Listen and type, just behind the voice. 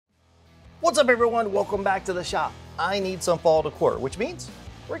What's up everyone, welcome back to the shop. I need some fall decor, which means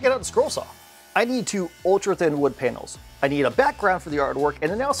we're gonna get out the scroll saw. I need 2 ultra thin wood panels. I need a background for the artwork, and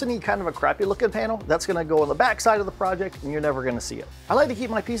then I also need kind of a crappy looking panel that's gonna go on the back side of the project and you're never gonna see it. I like to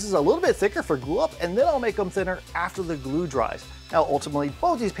keep my pieces a little bit thicker for glue up, and then I'll make them thinner after the glue dries. Now ultimately,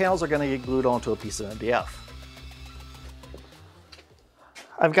 both these panels are gonna get glued onto a piece of MDF.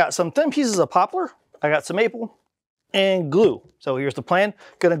 I've got some thin pieces of poplar, I got some maple, and glue. So here's the plan.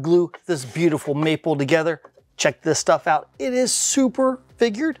 Gonna glue this beautiful maple together. Check this stuff out. It is super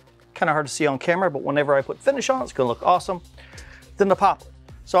figured. Kind of hard to see on camera, but whenever I put finish on, it's gonna look awesome. Then the poplar.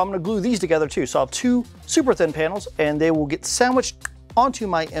 So I'm gonna glue these together too. So I'll have 2 super thin panels and they will get sandwiched onto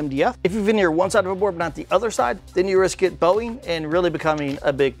my MDF. If you veneer one side of a board but not the other side, then you risk it bowing and really becoming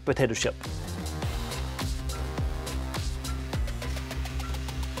a big potato chip.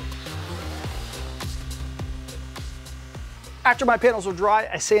 After my panels are dry,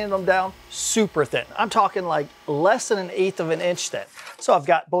 I sanded them down super thin. I'm talking like less than 1/8 of an inch thin. So I've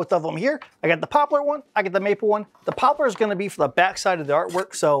got both of them here. I got the poplar one, I got the maple one. The poplar is gonna be for the back side of the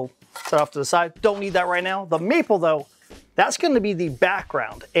artwork, so set off to the side. Don't need that right now. The maple though, that's gonna be the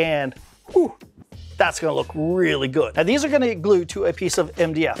background, and whew, that's gonna look really good. Now these are gonna get glued to a piece of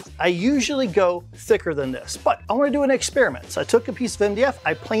MDF. I usually go thicker than this, but I wanna do an experiment. So I took a piece of MDF,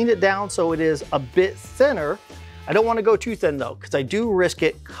 I planed it down so it is a bit thinner. I don't want to go too thin though, because I do risk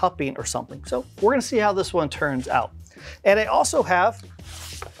it cupping or something. So we're going to see how this one turns out. And I also have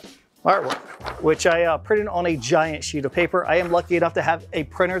artwork, which I printed on a giant sheet of paper. I am lucky enough to have a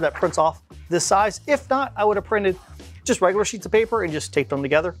printer that prints off this size. If not, I would have printed just regular sheets of paper and just taped them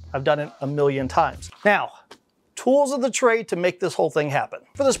together. I've done it a million times. Now, tools of the trade to make this whole thing happen.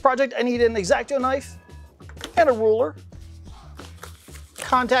 For this project, I need an X-Acto knife and a ruler,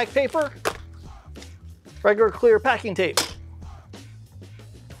 contact paper, regular clear packing tape.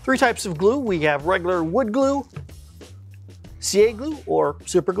 3 types of glue. We have regular wood glue, CA glue or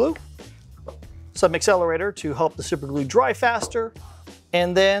super glue, some accelerator to help the super glue dry faster,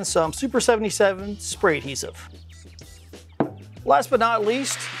 and then some Super 77 spray adhesive. Last but not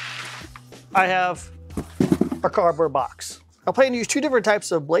least, I have a cardboard box. I plan to use 2 different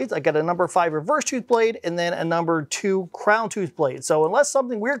types of blades. I got a number 5 reverse tooth blade and then a number 2 crown tooth blade. So unless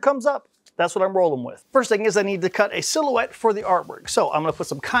something weird comes up, that's what I'm rolling with. First thing is I need to cut a silhouette for the artwork. So I'm gonna put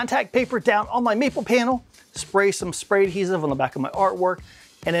some contact paper down on my maple panel, spray some spray adhesive on the back of my artwork,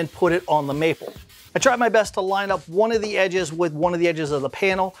 and then put it on the maple. I tried my best to line up one of the edges with one of the edges of the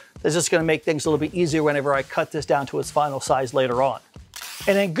panel. That's just gonna make things a little bit easier whenever I cut this down to its final size later on.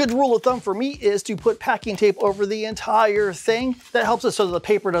 And a good rule of thumb for me is to put packing tape over the entire thing. That helps it so that the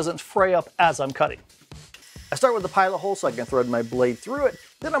paper doesn't fray up as I'm cutting. I start with the pilot hole so I can thread my blade through it.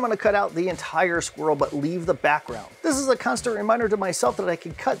 Then I'm gonna cut out the entire squirrel but leave the background. This is a constant reminder to myself that I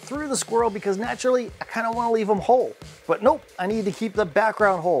can cut through the squirrel because naturally I kind of want to leave them whole. But nope, I need to keep the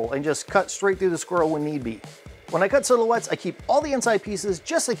background whole and just cut straight through the squirrel when need be. When I cut silhouettes, I keep all the inside pieces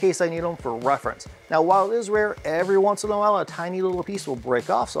just in case I need them for reference. Now while it is rare, every once in a while a tiny little piece will break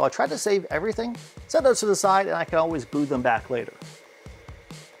off, so I try to save everything, set those to the side, and I can always glue them back later.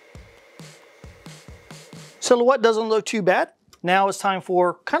 Silhouette doesn't look too bad. Now it's time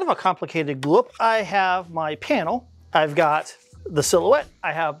for kind of a complicated glue up. I have my panel, I've got the silhouette,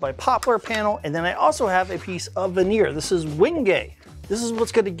 I have my poplar panel, and then I also have a piece of veneer. This is wenge. This is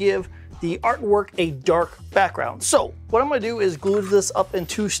what's gonna give the artwork a dark background. So what I'm gonna do is glue this up in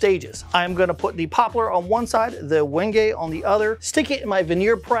 2 stages. I'm gonna put the poplar on one side, the wenge on the other, stick it in my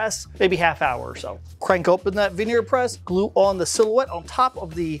veneer press, maybe half hour or so. Crank open that veneer press, glue on the silhouette on top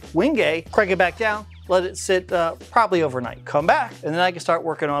of the wenge, crank it back down, let it sit probably overnight. Come back, and then I can start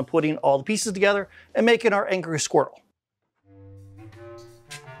working on putting all the pieces together and making our angry squirrel.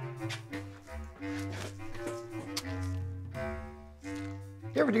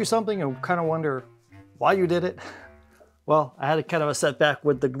 You ever do something and kind of wonder why you did it? Well, I had kind of a setback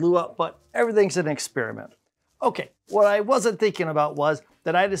with the glue up, but everything's an experiment. Okay, what I wasn't thinking about was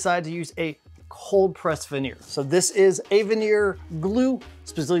that I decided to use a cold press veneer. So this is a veneer glue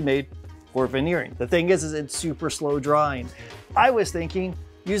specifically made for veneering. The thing is it's super slow drying. I was thinking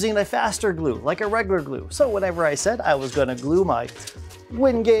using a faster glue, like a regular glue. So whenever I said I was gonna glue my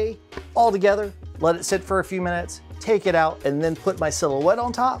wenge all together, let it sit for a few minutes, take it out, and then put my silhouette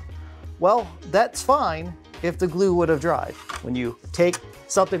on top, well, that's fine if the glue would have dried. When you take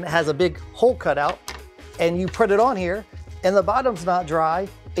something that has a big hole cut out and you put it on here and the bottom's not dry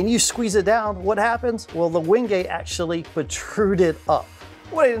and you squeeze it down, what happens? Well, the wenge actually protruded up.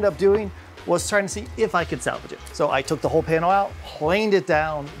 What I ended up doing was trying to see if I could salvage it. So I took the whole panel out, planed it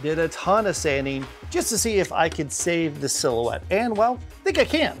down, did a ton of sanding just to see if I could save the silhouette. And well, I think I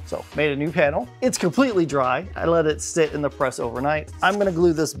can. So made a new panel. It's completely dry. I let it sit in the press overnight. I'm gonna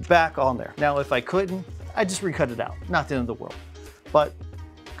glue this back on there. Now, if I couldn't, I'd just recut it out. Not the end of the world. But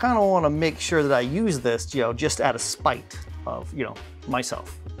kind of want to make sure that I use this, just out of spite of,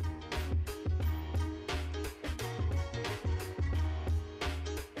 myself.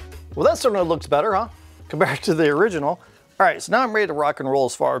 Well, that certainly looks better, huh? Compared to the original. All right, so now I'm ready to rock and roll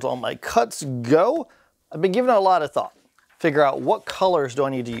as far as all my cuts go. I've been giving it a lot of thought. Figure out what colors do I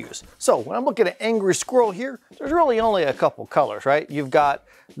need to use. So when I'm looking at Angry Squirrel here, there's really only a couple colors, right? You've got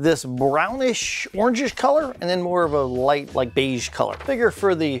this brownish orangish color and then more of a light like beige color. Figure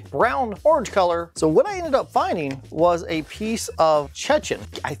for the brown orange color. So what I ended up finding was a piece of chechen.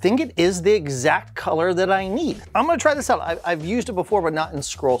 I think it is the exact color that I need. I'm gonna try this out. I've used it before, but not in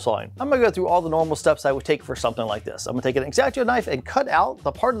scroll sawing. I'm gonna go through all the normal steps I would take for something like this. I'm gonna take an X-Acto knife and cut out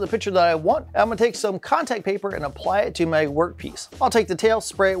the part of the picture that I want. I'm gonna take some contact paper and apply it to my workpiece. I'll take the tail,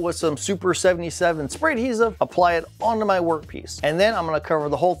 spray it with some Super 77 spray adhesive, apply it onto my workpiece. And then I'm gonna cover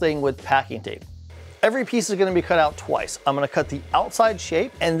the whole thing with packing tape. Every piece is gonna be cut out twice. I'm gonna cut the outside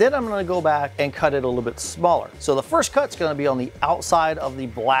shape and then I'm gonna go back and cut it a little bit smaller. So the first cut's gonna be on the outside of the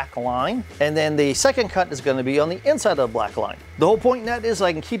black line and then the second cut is gonna be on the inside of the black line. The whole point in that is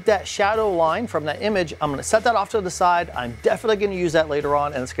I can keep that shadow line from that image. I'm gonna set that off to the side. I'm definitely gonna use that later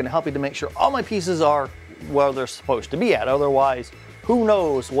on and it's gonna help me to make sure all my pieces are where they're supposed to be at. Otherwise, who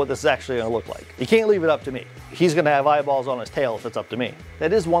knows what this is actually gonna look like. You can't leave it up to me. He's gonna have eyeballs on his tail if it's up to me.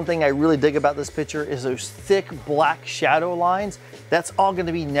 That is one thing I really dig about this picture is those thick black shadow lines. That's all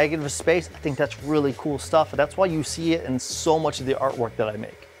gonna be negative space. I think that's really cool stuff. And that's why you see it in so much of the artwork that I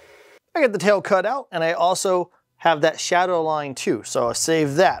make. I got the tail cut out and I also have that shadow line too. So I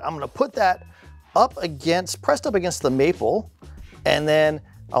save that. I'm gonna put that pressed up against the maple, and then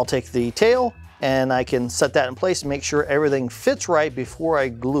I'll take the tail and I can set that in place and make sure everything fits right before I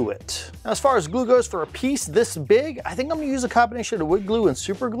glue it. Now, as far as glue goes for a piece this big, I think I'm gonna use a combination of wood glue and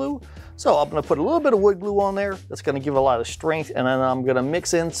super glue. So I'm gonna put a little bit of wood glue on there. That's gonna give a lot of strength. And then I'm gonna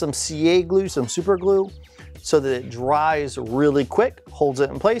mix in some CA glue, some super glue, so that it dries really quick, holds it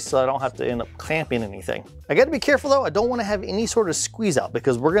in place so I don't have to end up clamping anything. I gotta be careful though, I don't wanna have any sort of squeeze out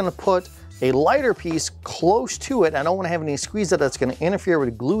because we're gonna put a lighter piece close to it. I don't wanna have any squeeze out that's gonna interfere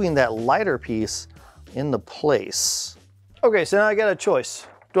with gluing that lighter piece into place. Okay, so now I got a choice.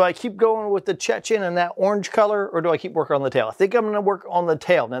 Do I keep going with the chechen and that orange color or do I keep working on the tail? I think I'm gonna work on the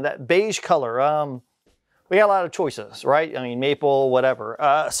tail. Now that beige color, we got a lot of choices, right? I mean, maple,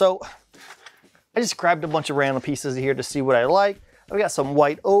 whatever. So I just grabbed a bunch of random pieces here to see what I like. I've got some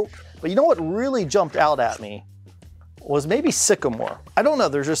white oak, but you know what really jumped out at me was maybe sycamore. I don't know,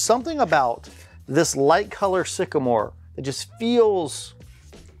 there's just something about this light color sycamore that just feels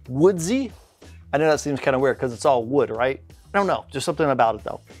woodsy. I know that seems kind of weird because it's all wood, right? I don't know, just something about it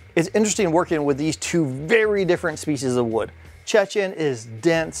though. It's interesting working with these two very different species of wood. Chechen is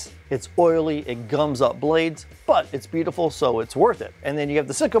dense, it's oily, it gums up blades, but it's beautiful, so it's worth it. And then you have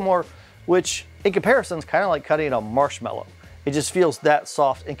the sycamore, which in comparison is kind of like cutting a marshmallow. It just feels that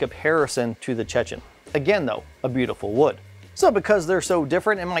soft in comparison to the chechen. Again though, a beautiful wood. So because they're so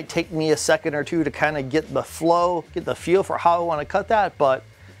different, it might take me a second or two to kind of get the flow, get the feel for how I want to cut that, but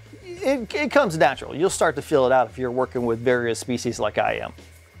it comes natural. You'll start to feel it out if you're working with various species like I am.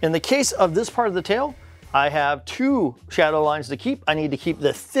 In the case of this part of the tail, I have two shadow lines to keep. I need to keep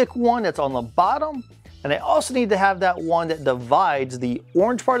the thick one that's on the bottom, and I also need to have that one that divides the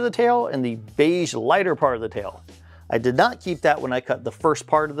orange part of the tail and the beige lighter part of the tail. I did not keep that when I cut the first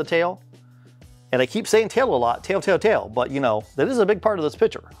part of the tail. And I keep saying tail a lot, tail, tail, tail, but you know, that is a big part of this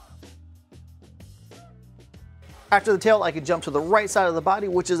picture. After the tail, I can jump to the right side of the body,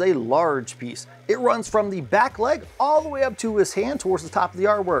 which is a large piece. It runs from the back leg all the way up to his hand towards the top of the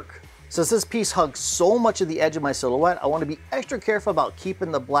artwork. Since this piece hugs so much of the edge of my silhouette, I want to be extra careful about keeping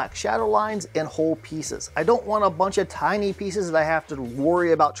the black shadow lines in whole pieces. I don't want a bunch of tiny pieces that I have to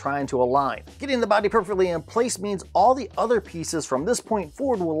worry about trying to align. Getting the body perfectly in place means all the other pieces from this point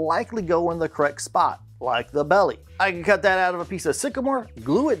forward will likely go in the correct spot, like the belly. I can cut that out of a piece of sycamore,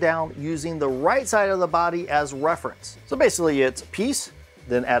 glue it down using the right side of the body as reference. So basically it's piece,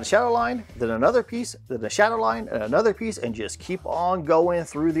 then add a shadow line, then another piece, then a shadow line, and another piece, and just keep on going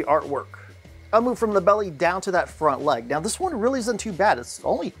through the artwork. I'll move from the belly down to that front leg. Now this one really isn't too bad. It's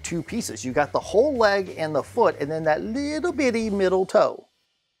only two pieces. You got the whole leg and the foot, and then that little bitty middle toe.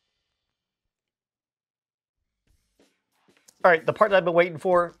 All right, the part that I've been waiting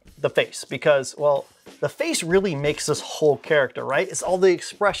for, the face, because, well, the face really makes this whole character, right? It's all the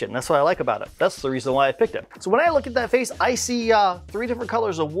expression. That's what I like about it. That's the reason why I picked it. So when I look at that face, I see 3 different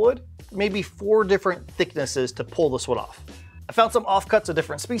colors of wood, maybe 4 different thicknesses to pull this one off. I found some offcuts of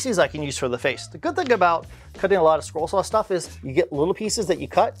different species I can use for the face. The good thing about cutting a lot of squirrel saw stuff is you get little pieces that you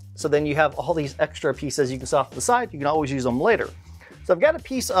cut, so then you have all these extra pieces you can saw off to the side. You can always use them later. So I've got a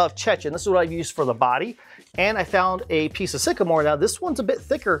piece of chechen. This is what I've used for the body. And I found a piece of sycamore. Now this one's a bit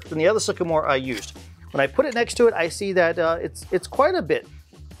thicker than the other sycamore I used. When I put it next to it, I see that it's quite a bit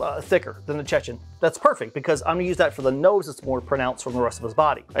thicker than the chechen. That's perfect because I'm gonna use that for the nose. It's more pronounced from the rest of his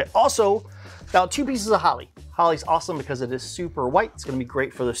body. I also found 2 pieces of holly. Holly's awesome because it is super white. It's gonna be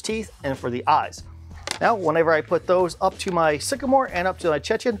great for those teeth and for the eyes. Now, whenever I put those up to my sycamore and up to my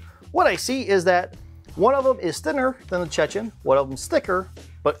chechen, what I see is that one of them is thinner than the chechen, one of them's thicker,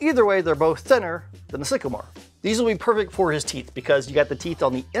 but either way, they're both thinner than the sycamore. These will be perfect for his teeth because you got the teeth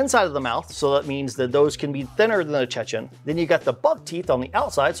on the inside of the mouth, so that means that those can be thinner than the chechen. Then you got the buck teeth on the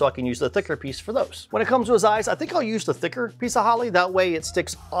outside, so I can use the thicker piece for those. When it comes to his eyes, I think I'll use the thicker piece of holly. That way it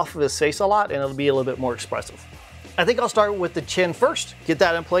sticks off of his face a lot and it'll be a little bit more expressive. I think I'll start with the chin first, get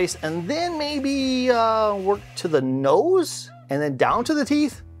that in place, and then maybe work to the nose and then down to the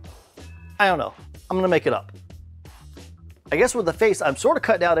teeth. I don't know. I'm gonna make it up. I guess with the face, I'm sort of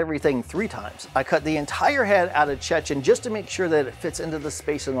cutting out everything 3 times. I cut the entire head out of chechen just to make sure that it fits into the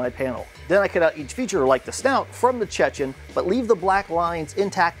space in my panel. Then I cut out each feature like the snout from the chechen, but leave the black lines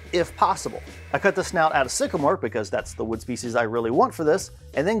intact if possible. I cut the snout out of sycamore because that's the wood species I really want for this,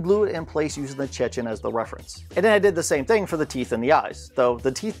 and then glue it in place using the chechen as the reference. And then I did the same thing for the teeth and the eyes, though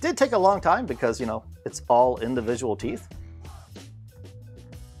the teeth did take a long time because, you know, it's all individual teeth.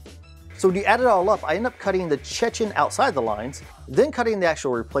 So when you add it all up, I end up cutting the chechen outside the lines, then cutting the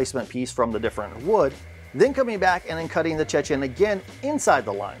actual replacement piece from the different wood, then coming back and then cutting the chechen again inside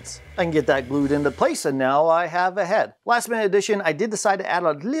the lines. I can get that glued into place and now I have a head. Last minute addition, I did decide to add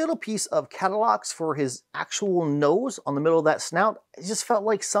a little piece of katalox for his actual nose on the middle of that snout. It just felt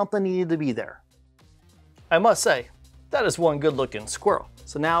like something needed to be there. I must say, that is one good looking squirrel.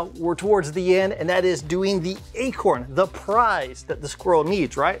 So now we're towards the end, and that is doing the acorn, the prize that the squirrel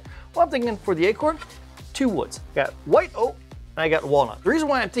needs, right? Well, I'm thinking for the acorn, 2 woods. I got white oak and I got walnut. The reason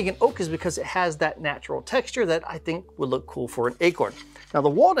why I'm thinking oak is because it has that natural texture that I think would look cool for an acorn. Now the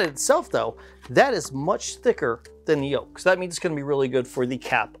walnut itself though, that is much thicker than the oak. So that means it's gonna be really good for the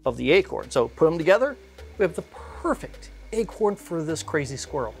cap of the acorn. So put them together, we have the perfect acorn for this crazy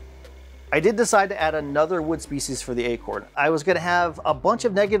squirrel. I did decide to add another wood species for the acorn. I was gonna have a bunch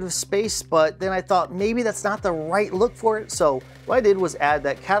of negative space, but then I thought maybe that's not the right look for it. So what I did was add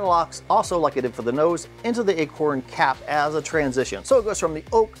that katalox, also like I did for the nose, into the acorn cap as a transition. So it goes from the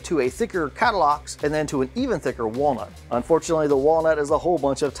oak to a thicker katalox and then to an even thicker walnut. Unfortunately, the walnut is a whole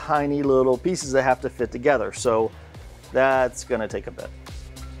bunch of tiny little pieces that have to fit together. So that's gonna take a bit.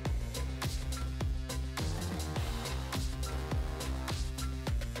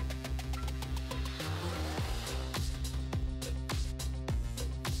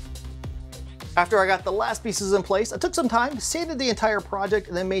 After I got the last pieces in place, I took some time, sanded the entire project,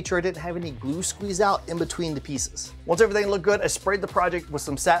 and then made sure I didn't have any glue squeeze out in between the pieces. Once everything looked good, I sprayed the project with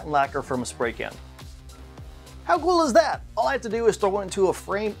some satin lacquer from a spray can. How cool is that? All I have to do is throw it into a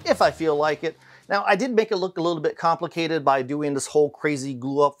frame if I feel like it. Now, I did make it look a little bit complicated by doing this whole crazy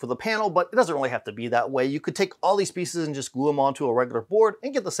glue up for the panel, but it doesn't really have to be that way. You could take all these pieces and just glue them onto a regular board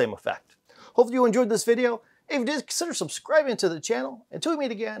and get the same effect. Hopefully you enjoyed this video. If you did, consider subscribing to the channel. Until we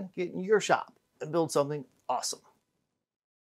meet again, get in your shop and build something awesome.